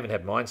 And I even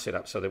had mine set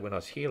up so that when I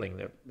was heeling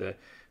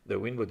the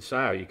windward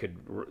sail, you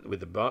could,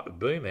 with the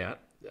boom out,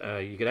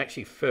 you could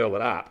actually furl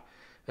it up.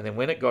 And then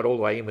when it got all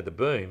the way in with the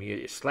boom,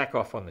 you slack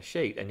off on the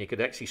sheet, and you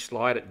could actually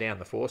slide it down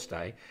the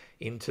forestay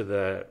into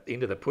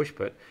the push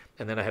put.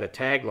 And then I had a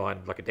tag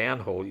line, like a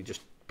downhaul. You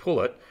just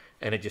pull it,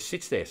 and it just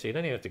sits there. So you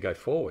don't even have to go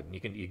forward.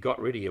 And you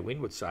got rid of your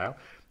windward sail,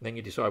 and then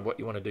you decide what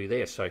you want to do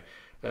there. So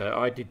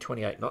I did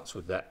 28 knots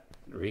with that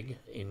rig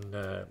in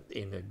a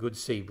good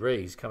sea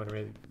breeze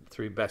coming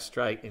through Bass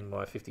Strait in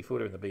my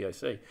 50-footer in the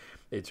BOC.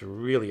 It's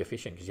really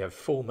efficient because you have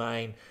full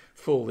main,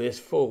 full this,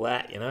 full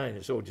that, and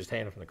it's all just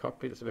handled from the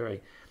cockpit. It's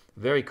very,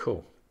 very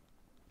cool.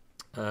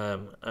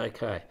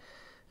 Okay.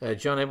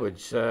 John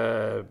Edwards,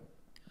 are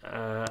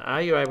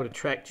you able to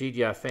track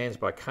GGR fans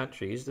by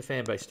country? Is the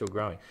fan base still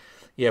growing?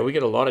 Yeah, we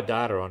get a lot of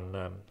data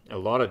on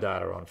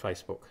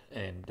Facebook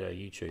and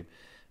YouTube.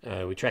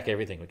 We track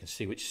everything. We can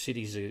see which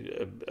cities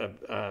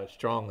are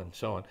strong and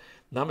so on.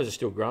 Numbers are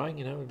still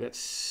growing. About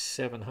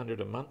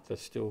 700 a month are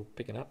still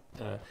picking up.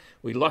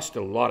 We lost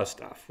a lot of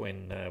stuff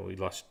when we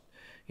lost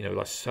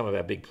some of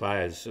our big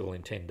players all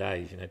in 10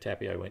 days.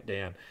 Tapio went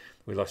down.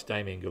 We lost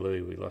Damien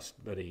Galoo. We lost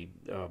a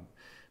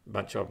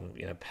bunch of them,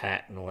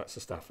 Pat and all that sort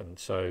of stuff. And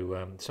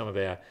so some of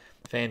our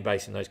fan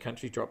base in those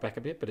countries dropped back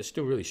a bit, but it's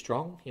still really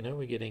strong.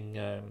 We're getting,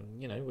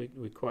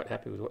 we're quite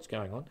happy with what's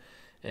going on.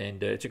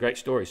 And it's a great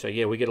story. So,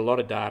 yeah, we get a lot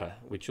of data,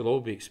 which will all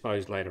be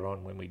exposed later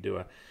on when we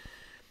do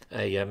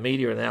a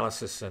media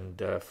analysis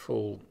and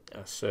full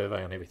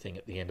survey on everything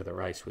at the end of the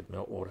race with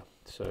Meltwater.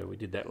 So we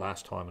did that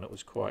last time, and it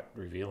was quite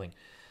revealing.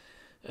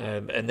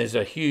 And there's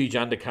a huge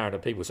undercurrent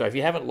of people. So if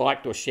you haven't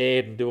liked or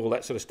shared and do all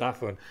that sort of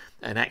stuff and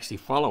actually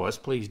follow us,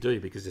 please do,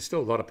 because there's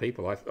still a lot of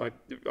people. I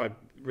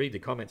read the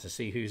comments and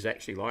see who's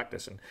actually liked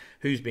us and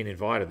who's been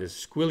invited. There's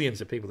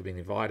squillions of people that have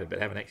been invited but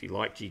haven't actually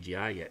liked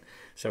GGR yet.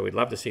 So we'd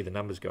love to see the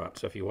numbers go up.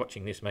 So if you're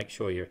watching this, make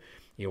sure you're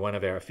one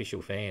of our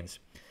official fans.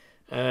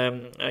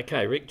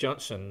 Okay, Rick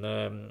Johnson,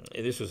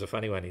 this was a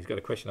funny one. He's got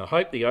a question. I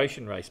hope the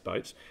ocean race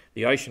boats,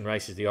 the ocean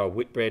race is the old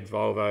Whitbread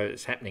Volvo,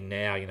 it's happening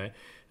now,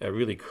 are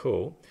really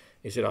cool.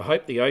 He said, I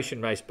hope the ocean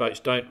race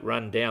boats don't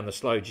run down the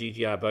slow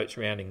GGR boats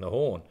rounding the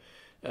Horn,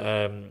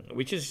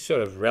 which is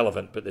sort of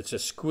relevant, but it's a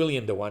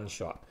squillion to one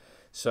shot.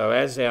 So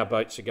as our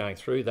boats are going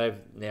through, they've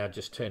now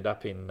just turned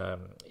up in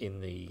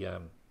the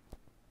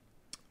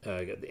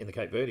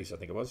Cape Verdes, I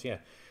think it was,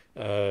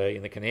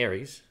 in the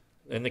Canaries.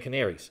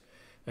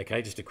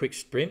 Okay, just a quick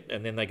sprint,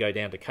 and then they go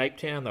down to Cape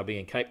Town. They'll be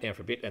in Cape Town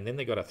for a bit, and then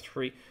they've got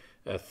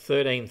a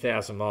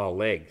 13,000 mile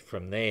leg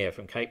from there,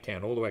 from Cape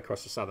Town all the way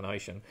across the Southern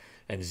Ocean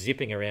and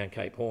zipping around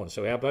Cape Horn.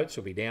 So our boats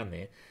will be down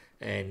there,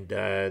 and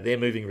they're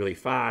moving really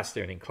fast.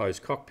 They're in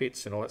enclosed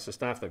cockpits and all that sort of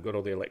stuff. They've got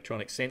all the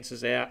electronic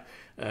sensors out.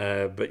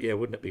 But yeah,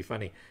 wouldn't it be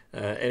funny?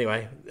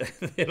 Anyway,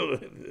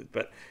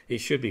 but he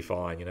should be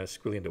fine,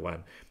 squillion to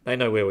one. They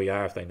know where we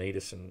are if they need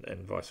us,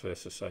 and vice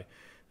versa. So,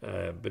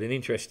 but an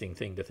interesting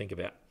thing to think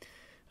about.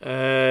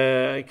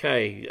 Vivek,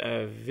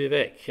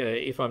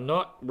 if I'm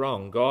not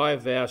wrong, Guy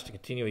vows to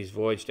continue his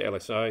voyage to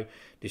LSO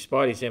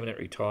despite his imminent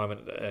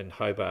retirement in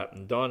Hobart,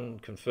 and Don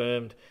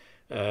confirmed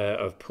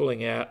of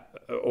pulling out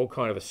all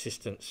kind of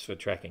assistance for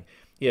tracking.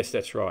 Yes,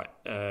 that's right.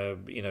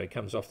 He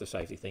comes off the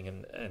safety thing,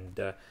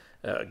 and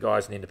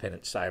Guy's an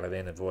independent sailor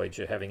then, a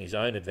voyager, having his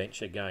own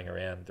adventure going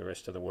around the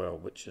rest of the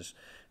world, which is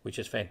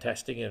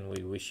fantastic, and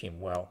we wish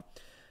him well.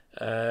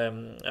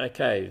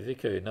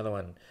 Viku, another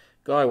one.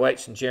 Guy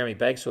Waits and Jeremy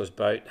Bagsaw's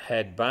boat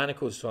had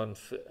barnacles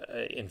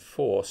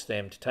enforce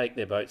them to take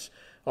their boats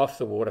off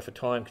the water for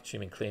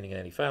time-consuming cleaning and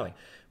anti-fouling.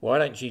 Why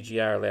don't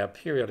GGR allow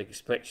periodic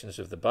inspections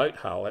of the boat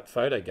hull at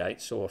photo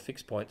gates or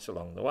fixed points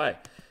along the way?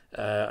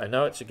 I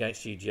know it's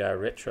against GGR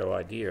retro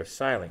idea of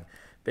sailing.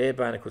 Bare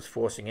barnacles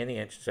forcing any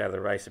entrance out of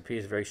the race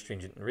appears very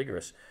stringent and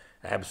rigorous.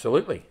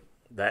 Absolutely.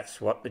 That's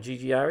what the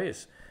GGR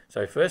is.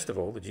 So first of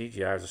all, the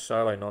GGR is a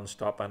solo,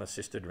 non-stop,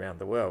 unassisted around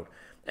the world,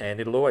 and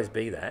it'll always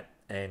be that.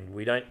 And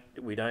we've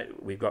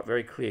got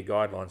very clear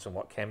guidelines on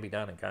what can be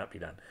done and can't be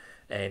done.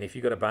 And if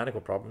you've got a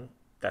barnacle problem,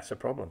 that's a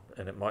problem,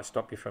 and it might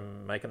stop you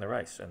from making the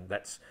race. And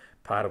that's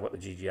part of what the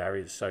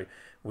GGR is. So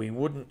we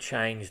wouldn't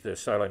change the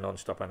solo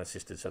non-stop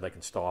unassisted so they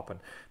can stop and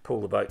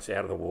pull the boats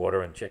out of the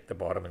water and check the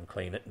bottom and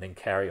clean it and then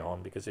carry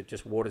on, because it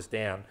just waters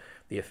down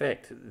the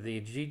effect.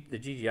 The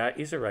GGR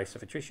is a race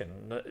of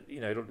attrition.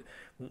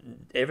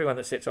 Everyone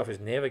that sets off is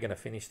never going to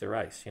finish the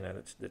race.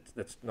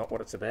 That's not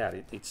what it's about.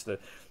 It's the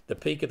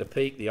peak of the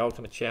peak, the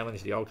ultimate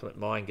challenge, the ultimate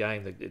mind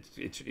game.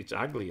 It's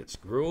ugly, it's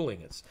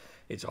grueling, it's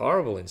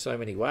horrible in so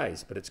many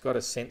ways, but it's got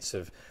a sense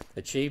of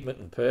achievement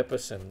and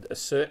purpose, and a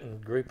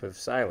certain group of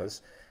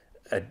sailors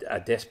are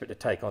desperate to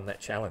take on that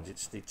challenge.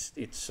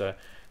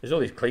 There's all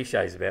these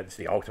cliches about it's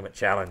the ultimate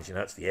challenge,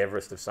 it's the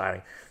Everest of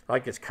sailing. I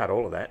just cut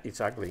all of that.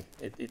 It's ugly.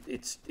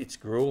 It's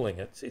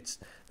grueling.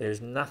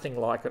 There's nothing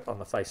like it on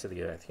the face of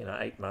the earth.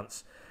 8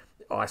 months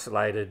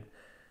isolated,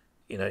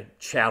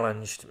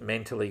 challenged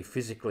mentally,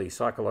 physically,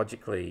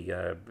 psychologically.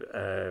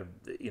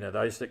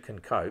 Those that can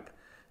cope,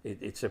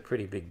 it's a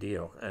pretty big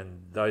deal, and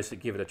those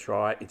that give it a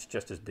try, it's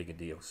just as big a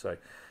deal. So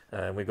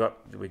we got.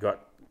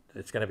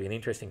 It's going to be an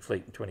interesting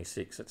fleet in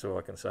 26. That's all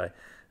I can say.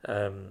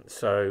 It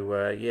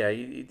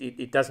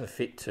doesn't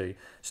fit to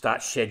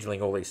start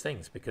scheduling all these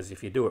things, because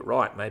if you do it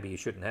right, maybe you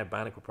shouldn't have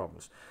barnacle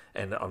problems.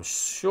 And I'm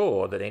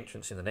sure that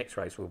entrants in the next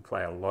race will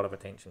pay a lot of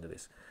attention to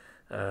this,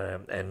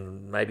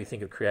 and maybe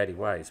think of creative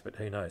ways, but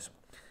who knows.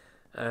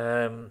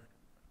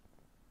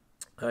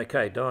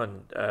 Okay,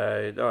 Don.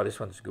 This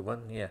one's a good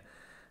one. Yeah.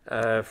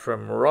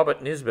 From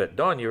Robert Nisbet.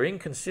 Don, you're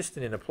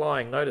inconsistent in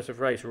applying notice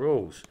of race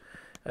rules.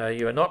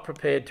 You are not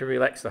prepared to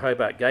relax the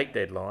Hobart Gate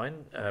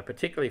deadline,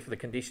 particularly for the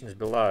conditions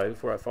below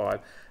 405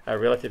 are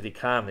relatively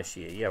calm this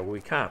year. Yeah, well, we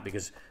can't,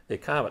 because they're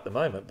calm at the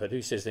moment, but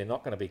who says they're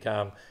not going to be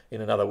calm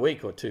in another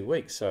week or 2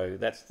 weeks? So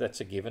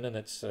that's a given, and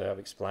I've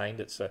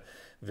explained it's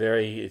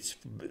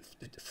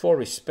for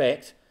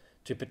respect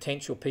to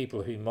potential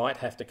people who might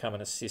have to come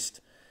and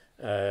assist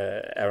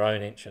our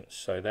own entrants.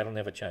 So that'll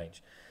never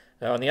change.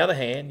 Now, on the other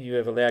hand, you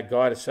have allowed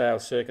Guy to sail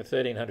circa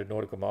 1,300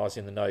 nautical miles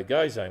in the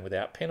no-go zone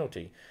without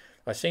penalty.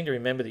 I seem to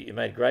remember that you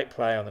made great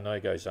play on the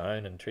no-go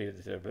zone and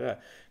treated it.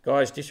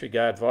 Guy's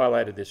disregard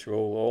violated this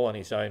rule all on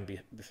his own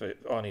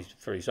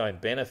for his own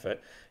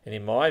benefit, and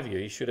in my view,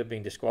 he should have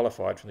been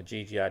disqualified from the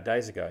GGR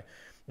days ago.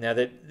 Now,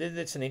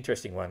 that's an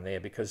interesting one there,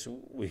 because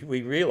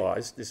we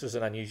realised this was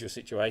an unusual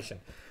situation.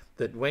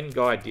 That when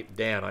Guy dipped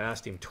down, I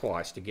asked him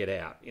twice to get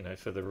out,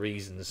 for the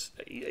reasons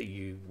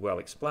you well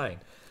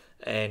explained.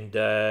 And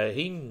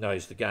he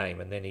knows the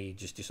game, and then he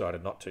just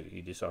decided not to.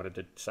 He decided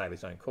to sail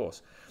his own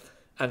course.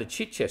 Under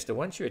Chichester,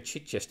 once you're at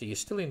Chichester, you're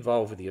still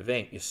involved with the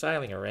event. You're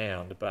sailing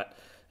around, but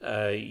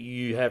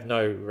You have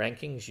no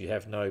rankings, you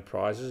have no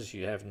prizes,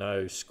 you have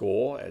no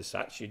score as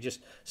such. You're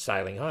just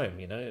sailing home.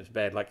 It's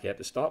bad luck you had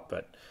to stop,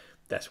 but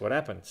that's what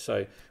happened.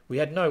 So we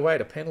had no way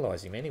to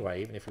penalise him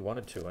anyway, even if we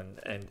wanted to.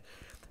 And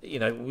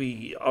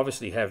we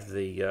obviously have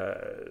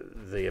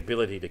the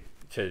ability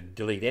to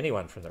delete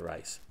anyone from the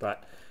race,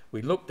 but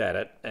we looked at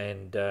it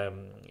and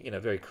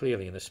very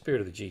clearly in the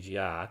spirit of the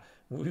GGR,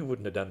 we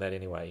wouldn't have done that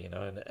anyway.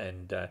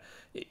 And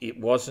it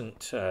wasn't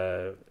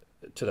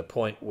to the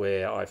point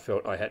where I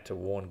felt I had to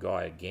warn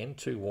Guy again.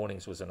 2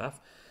 warnings was enough.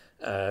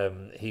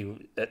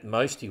 At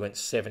most he went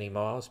 70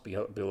 miles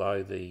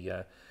below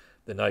the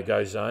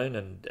no-go zone,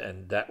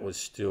 and that was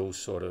still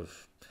sort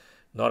of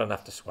not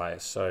enough to sway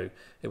us. So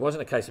it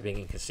wasn't a case of being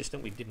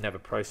inconsistent. We didn't have a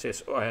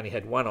process. I only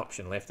had one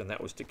option left, and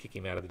that was to kick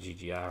him out of the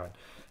GGR,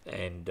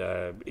 and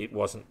it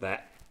wasn't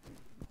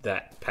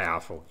that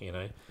powerful.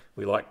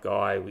 We like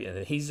Guy,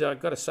 and he's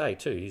I've got to say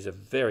too, he's a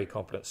very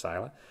competent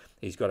sailor.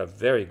 He's got a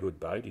very good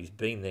boat. He's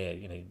been there.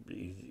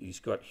 He's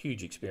got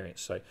huge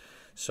experience.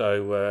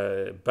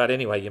 But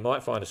anyway, you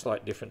might find a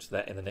slight difference to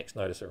that in the next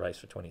notice of race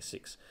for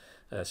 26,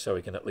 so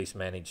we can at least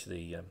manage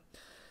the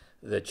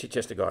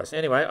Chichester guys.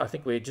 Anyway, I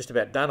think we're just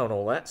about done on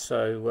all that.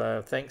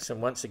 So thanks,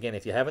 and once again,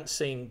 if you haven't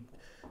seen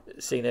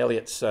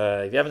Elliot's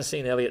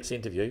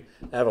interview,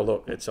 have a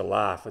look. It's a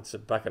laugh. It's a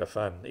bucket of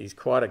fun. He's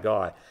quite a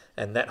guy,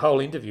 and that whole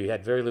interview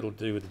had very little to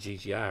do with the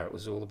GGR. It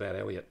was all about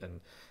Elliot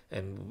and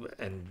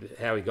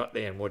how he got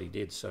there and what he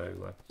did.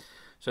 So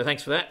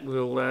thanks for that.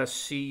 We'll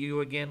see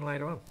you again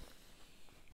later on.